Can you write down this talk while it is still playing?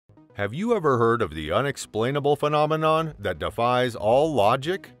Have you ever heard of the unexplainable phenomenon that defies all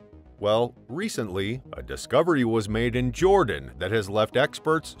logic? Well, recently, a discovery was made in Jordan that has left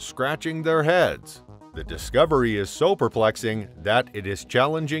experts scratching their heads. The discovery is so perplexing that it is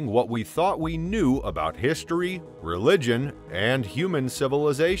challenging what we thought we knew about history, religion, and human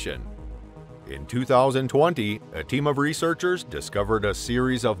civilization. In 2020, a team of researchers discovered a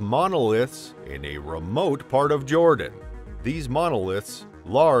series of monoliths in a remote part of Jordan. These monoliths,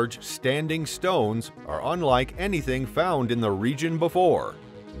 large, standing stones, are unlike anything found in the region before.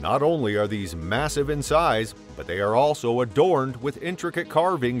 Not only are these massive in size, but they are also adorned with intricate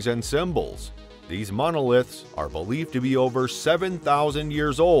carvings and symbols. These monoliths are believed to be over 7,000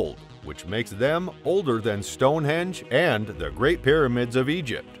 years old, which makes them older than Stonehenge and the Great Pyramids of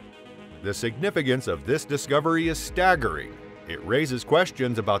Egypt. The significance of this discovery is staggering. It raises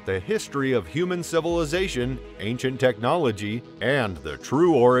questions about the history of human civilization, ancient technology, and the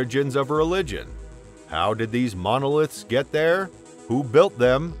true origins of religion. How did these monoliths get there? Who built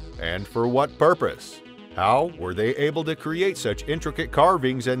them, and for what purpose? How were they able to create such intricate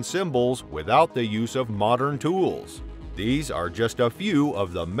carvings and symbols without the use of modern tools? These are just a few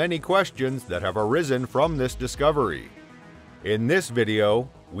of the many questions that have arisen from this discovery. In this video,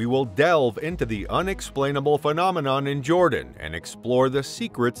 we will delve into the unexplainable phenomenon in Jordan and explore the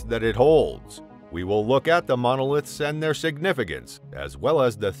secrets that it holds. We will look at the monoliths and their significance, as well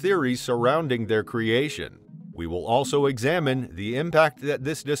as the theories surrounding their creation. We will also examine the impact that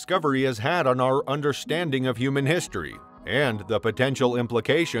this discovery has had on our understanding of human history and the potential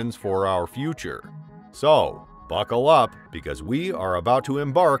implications for our future. So, buckle up, because we are about to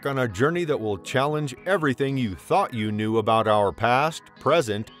embark on a journey that will challenge everything you thought you knew about our past,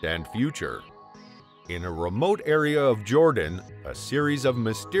 present, and future. In a remote area of Jordan, a series of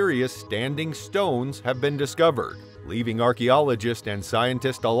mysterious standing stones have been discovered, leaving archaeologists and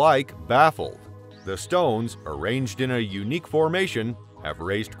scientists alike baffled. The stones, arranged in a unique formation, have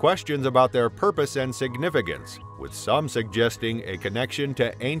raised questions about their purpose and significance, with some suggesting a connection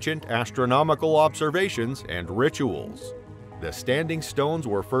to ancient astronomical observations and rituals. The standing stones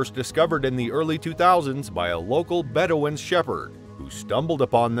were first discovered in the early 2000s by a local Bedouin shepherd, who stumbled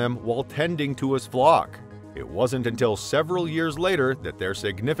upon them while tending to his flock. It wasn't until several years later that their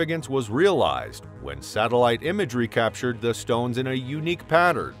significance was realized, when satellite imagery captured the stones in a unique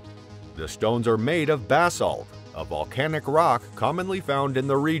pattern. The stones are made of basalt, a volcanic rock commonly found in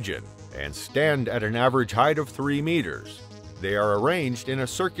the region, and stand at an average height of 3 meters. They are arranged in a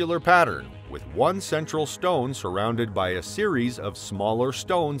circular pattern, with one central stone surrounded by a series of smaller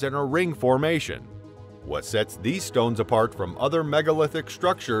stones in a ring formation. What sets these stones apart from other megalithic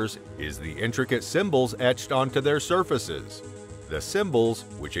structures is the intricate symbols etched onto their surfaces. The symbols,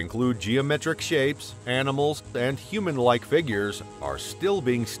 which include geometric shapes, animals, and human-like figures, are still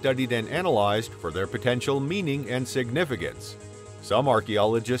being studied and analyzed for their potential meaning and significance. Some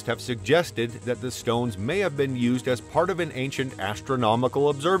archaeologists have suggested that the stones may have been used as part of an ancient astronomical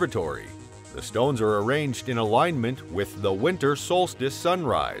observatory. The stones are arranged in alignment with the winter solstice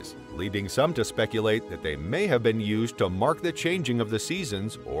sunrise, leading some to speculate that they may have been used to mark the changing of the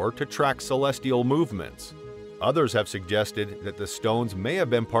seasons or to track celestial movements. Others have suggested that the stones may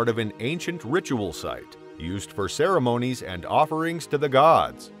have been part of an ancient ritual site, used for ceremonies and offerings to the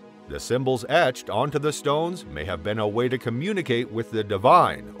gods. The symbols etched onto the stones may have been a way to communicate with the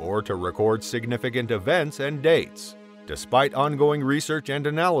divine or to record significant events and dates. Despite ongoing research and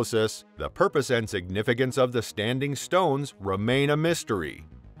analysis, the purpose and significance of the standing stones remain a mystery.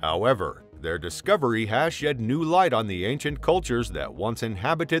 However, their discovery has shed new light on the ancient cultures that once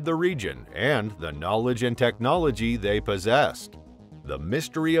inhabited the region and the knowledge and technology they possessed. The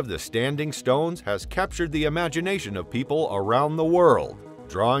mystery of the standing stones has captured the imagination of people around the world,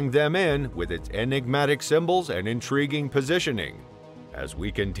 drawing them in with its enigmatic symbols and intriguing positioning. As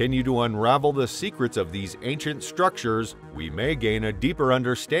we continue to unravel the secrets of these ancient structures, we may gain a deeper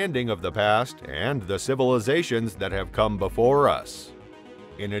understanding of the past and the civilizations that have come before us.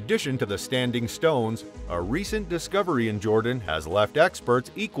 In addition to the standing stones, a recent discovery in Jordan has left experts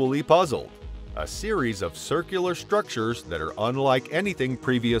equally puzzled. A series of circular structures that are unlike anything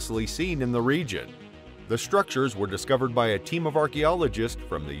previously seen in the region. The structures were discovered by a team of archaeologists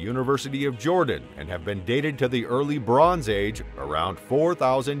from the University of Jordan and have been dated to the early Bronze Age, around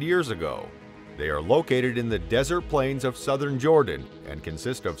 4,000 years ago. They are located in the desert plains of southern Jordan and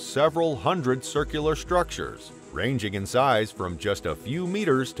consist of several hundred circular structures, ranging in size from just a few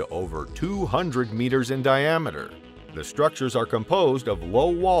meters to over 200 meters in diameter. The structures are composed of low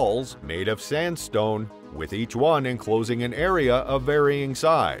walls made of sandstone, with each one enclosing an area of varying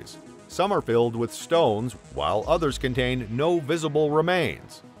size. Some are filled with stones, while others contain no visible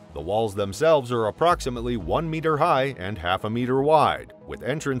remains. The walls themselves are approximately 1 meter high and half a meter wide, with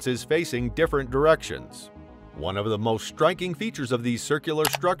entrances facing different directions. One of the most striking features of these circular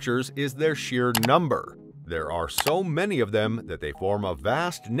structures is their sheer number. There are so many of them that they form a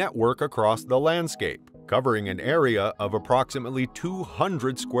vast network across the landscape, covering an area of approximately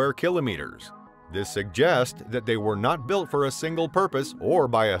 200 square kilometers. This suggests that they were not built for a single purpose or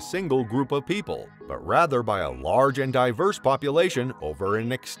by a single group of people, but rather by a large and diverse population over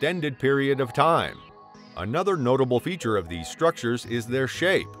an extended period of time. Another notable feature of these structures is their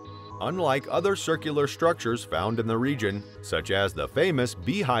shape. Unlike other circular structures found in the region, such as the famous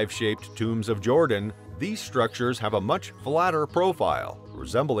beehive-shaped tombs of Jordan, these structures have a much flatter profile,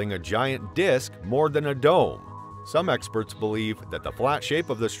 resembling a giant disc more than a dome. Some experts believe that the flat shape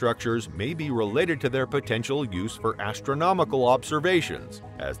of the structures may be related to their potential use for astronomical observations,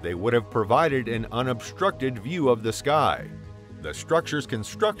 as they would have provided an unobstructed view of the sky. The structure's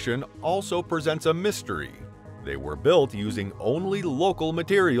construction also presents a mystery. They were built using only local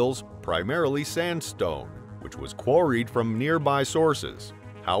materials, primarily sandstone, which was quarried from nearby sources.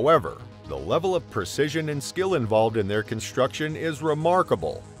 However, the level of precision and skill involved in their construction is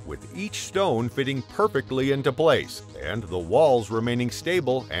remarkable, with each stone fitting perfectly into place and the walls remaining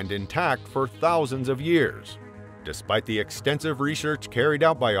stable and intact for thousands of years. Despite the extensive research carried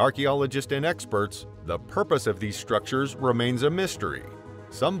out by archaeologists and experts, the purpose of these structures remains a mystery.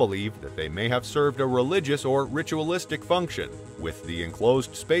 Some believe that they may have served a religious or ritualistic function, with the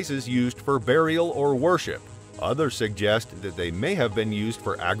enclosed spaces used for burial or worship. Others suggest that they may have been used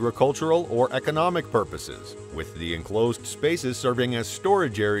for agricultural or economic purposes, with the enclosed spaces serving as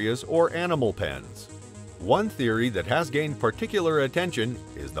storage areas or animal pens. One theory that has gained particular attention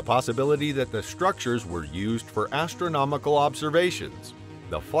is the possibility that the structures were used for astronomical observations.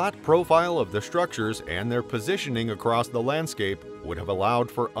 The flat profile of the structures and their positioning across the landscape would have allowed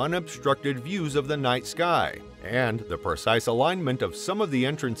for unobstructed views of the night sky, and the precise alignment of some of the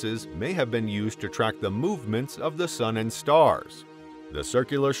entrances may have been used to track the movements of the sun and stars. The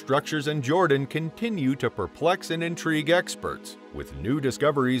circular structures in Jordan continue to perplex and intrigue experts, with new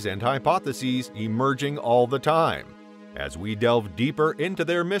discoveries and hypotheses emerging all the time. As we delve deeper into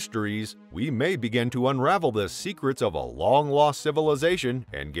their mysteries, we may begin to unravel the secrets of a long-lost civilization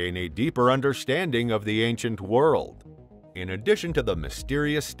and gain a deeper understanding of the ancient world. In addition to the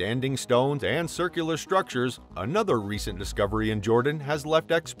mysterious standing stones and circular structures, another recent discovery in Jordan has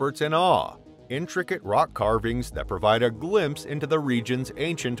left experts in awe: intricate rock carvings that provide a glimpse into the region's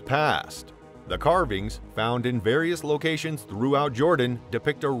ancient past. The carvings, found in various locations throughout Jordan,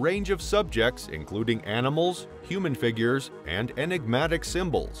 depict a range of subjects including animals, human figures, and enigmatic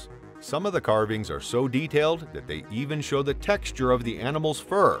symbols. Some of the carvings are so detailed that they even show the texture of the animal's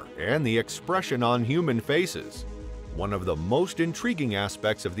fur and the expression on human faces. One of the most intriguing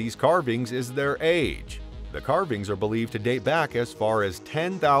aspects of these carvings is their age. The carvings are believed to date back as far as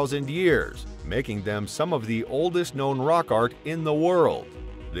 10,000 years, making them some of the oldest known rock art in the world.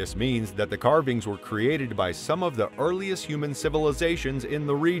 This means that the carvings were created by some of the earliest human civilizations in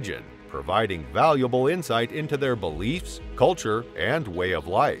the region, providing valuable insight into their beliefs, culture, and way of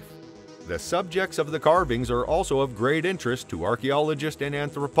life. The subjects of the carvings are also of great interest to archaeologists and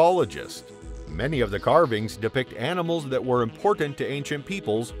anthropologists. Many of the carvings depict animals that were important to ancient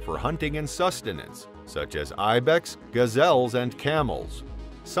peoples for hunting and sustenance, such as ibex, gazelles, and camels.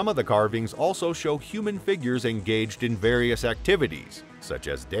 Some of the carvings also show human figures engaged in various activities, such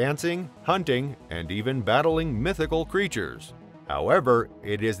as dancing, hunting, and even battling mythical creatures. However,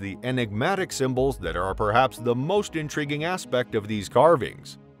 it is the enigmatic symbols that are perhaps the most intriguing aspect of these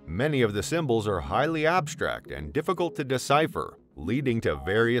carvings. Many of the symbols are highly abstract and difficult to decipher, leading to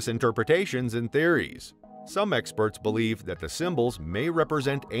various interpretations and theories. Some experts believe that the symbols may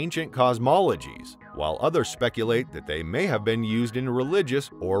represent ancient cosmologies, while others speculate that they may have been used in religious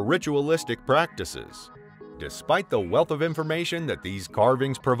or ritualistic practices. Despite the wealth of information that these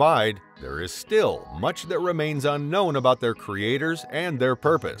carvings provide, there is still much that remains unknown about their creators and their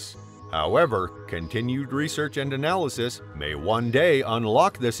purpose. However, continued research and analysis may one day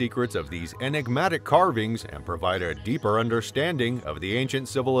unlock the secrets of these enigmatic carvings and provide a deeper understanding of the ancient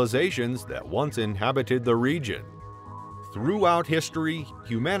civilizations that once inhabited the region. Throughout history,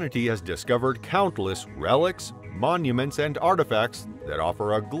 humanity has discovered countless relics, monuments, and artifacts that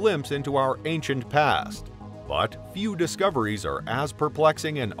offer a glimpse into our ancient past. But few discoveries are as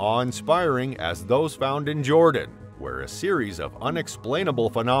perplexing and awe-inspiring as those found in Jordan, where a series of unexplainable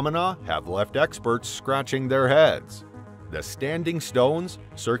phenomena have left experts scratching their heads. The standing stones,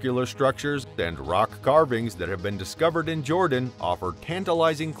 circular structures, and rock carvings that have been discovered in Jordan offer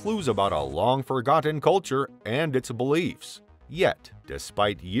tantalizing clues about a long-forgotten culture and its beliefs. Yet,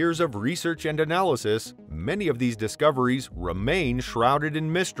 despite years of research and analysis, many of these discoveries remain shrouded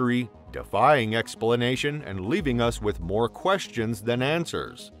in mystery, defying explanation and leaving us with more questions than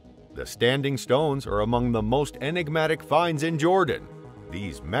answers. The standing stones are among the most enigmatic finds in Jordan.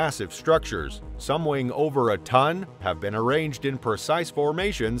 These massive structures, some weighing over a ton, have been arranged in precise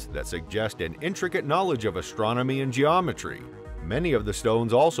formations that suggest an intricate knowledge of astronomy and geometry. Many of the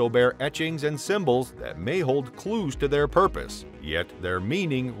stones also bear etchings and symbols that may hold clues to their purpose, yet their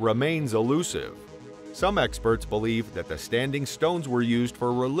meaning remains elusive. Some experts believe that the standing stones were used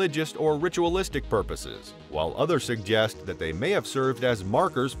for religious or ritualistic purposes, while others suggest that they may have served as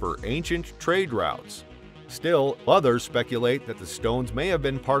markers for ancient trade routes. Still, others speculate that the stones may have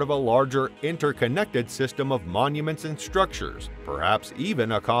been part of a larger, interconnected system of monuments and structures, perhaps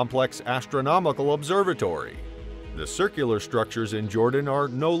even a complex astronomical observatory. The circular structures in Jordan are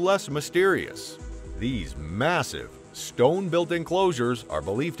no less mysterious. These massive, stone-built enclosures are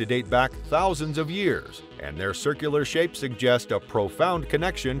believed to date back thousands of years, and their circular shape suggests a profound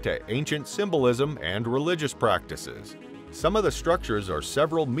connection to ancient symbolism and religious practices. Some of the structures are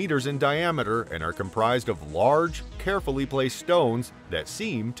several meters in diameter and are comprised of large, carefully placed stones that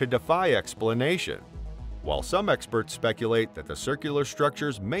seem to defy explanation. While some experts speculate that the circular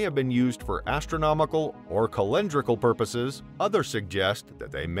structures may have been used for astronomical or calendrical purposes, others suggest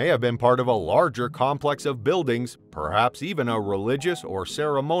that they may have been part of a larger complex of buildings, perhaps even a religious or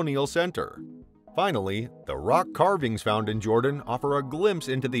ceremonial center. Finally, the rock carvings found in Jordan offer a glimpse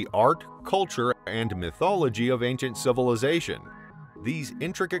into the art, culture, and mythology of ancient civilization. These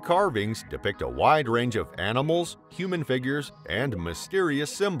intricate carvings depict a wide range of animals, human figures, and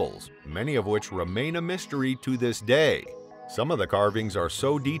mysterious symbols, many of which remain a mystery to this day. Some of the carvings are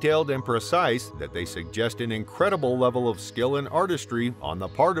so detailed and precise that they suggest an incredible level of skill and artistry on the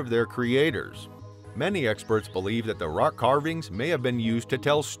part of their creators. Many experts believe that the rock carvings may have been used to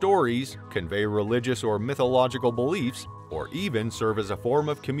tell stories, convey religious or mythological beliefs, or even serve as a form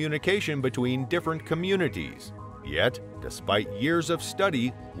of communication between different communities. Yet, despite years of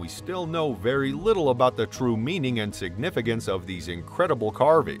study, we still know very little about the true meaning and significance of these incredible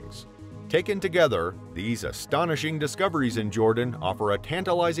carvings. Taken together, these astonishing discoveries in Jordan offer a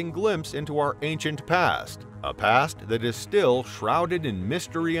tantalizing glimpse into our ancient past, a past that is still shrouded in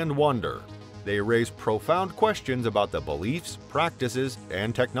mystery and wonder. They raise profound questions about the beliefs, practices,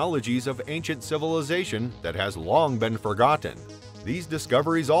 and technologies of ancient civilization that has long been forgotten. These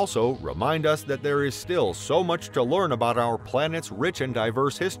discoveries also remind us that there is still so much to learn about our planet's rich and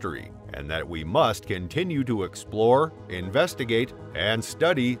diverse history, and that we must continue to explore, investigate, and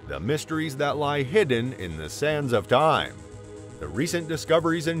study the mysteries that lie hidden in the sands of time. The recent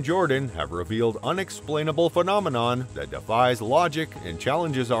discoveries in Jordan have revealed unexplainable phenomenon that defies logic and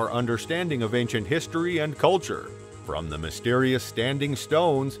challenges our understanding of ancient history and culture. From the mysterious standing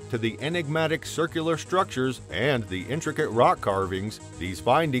stones to the enigmatic circular structures and the intricate rock carvings, these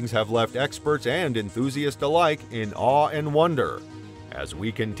findings have left experts and enthusiasts alike in awe and wonder. As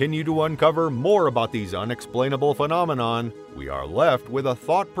we continue to uncover more about these unexplainable phenomenon, we are left with a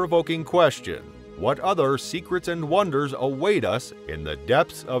thought-provoking question. What other secrets and wonders await us in the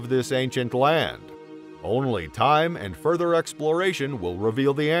depths of this ancient land? Only time and further exploration will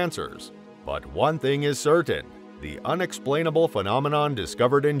reveal the answers. But one thing is certain. The unexplainable phenomenon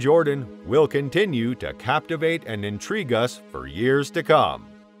discovered in Jordan will continue to captivate and intrigue us for years to come.